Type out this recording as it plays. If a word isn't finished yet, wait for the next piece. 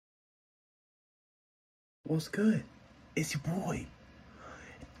What's good? It's your boy,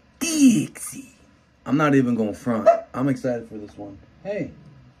 Dixie. I'm not even gonna front. I'm excited for this one. Hey.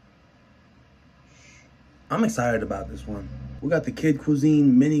 I'm excited about this one. We got the Kid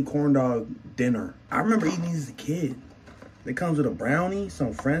Cuisine mini corn dog dinner. I remember eating these as a kid. It comes with a brownie,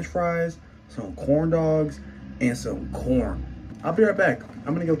 some french fries, some corn dogs, and some corn. I'll be right back.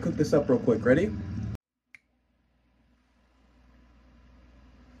 I'm gonna go cook this up real quick. Ready?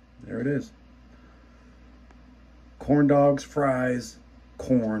 There it is. Corn dogs, fries,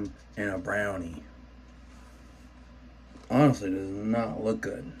 corn, and a brownie. Honestly, this does not look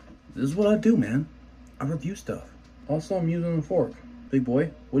good. This is what I do, man. I review stuff. Also, I'm using a fork. Big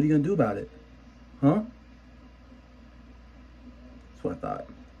boy, what are you gonna do about it? Huh? That's what I thought.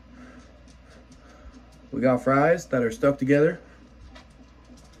 We got fries that are stuck together.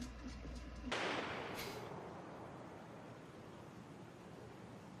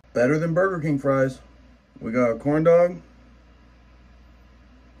 Better than Burger King fries. We got a corn dog.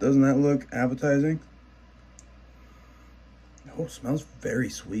 Doesn't that look appetizing? Oh, it smells very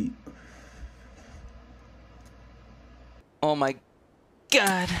sweet. Oh my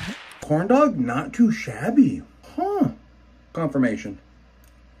God. Corn dog, not too shabby. Huh. Confirmation.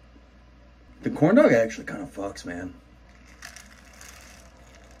 The corn dog actually kind of fucks, man.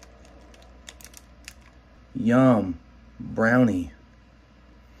 Yum. Brownie.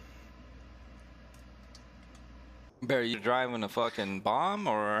 Bear, you driving a fucking bomb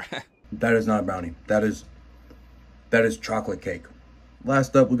or? That is not a brownie. That is chocolate cake.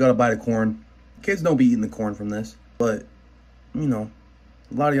 Last up, we got a bite of corn. Kids don't be eating the corn from this, but you know,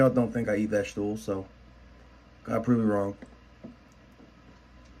 a lot of y'all don't think I eat vegetables, so gotta prove it wrong.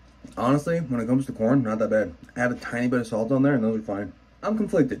 Honestly, when it comes to corn, not that bad. Add a tiny bit of salt on there and those are fine. I'm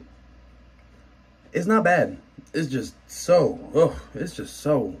conflicted. It's not bad. It's just so, it's just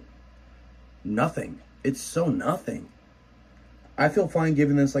so nothing. It's so nothing. I feel fine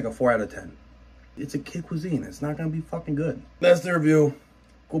giving this like a 4 out of 10. It's a Kid Cuisine. It's not gonna be fucking good. That's the review.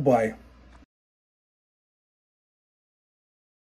 Goodbye.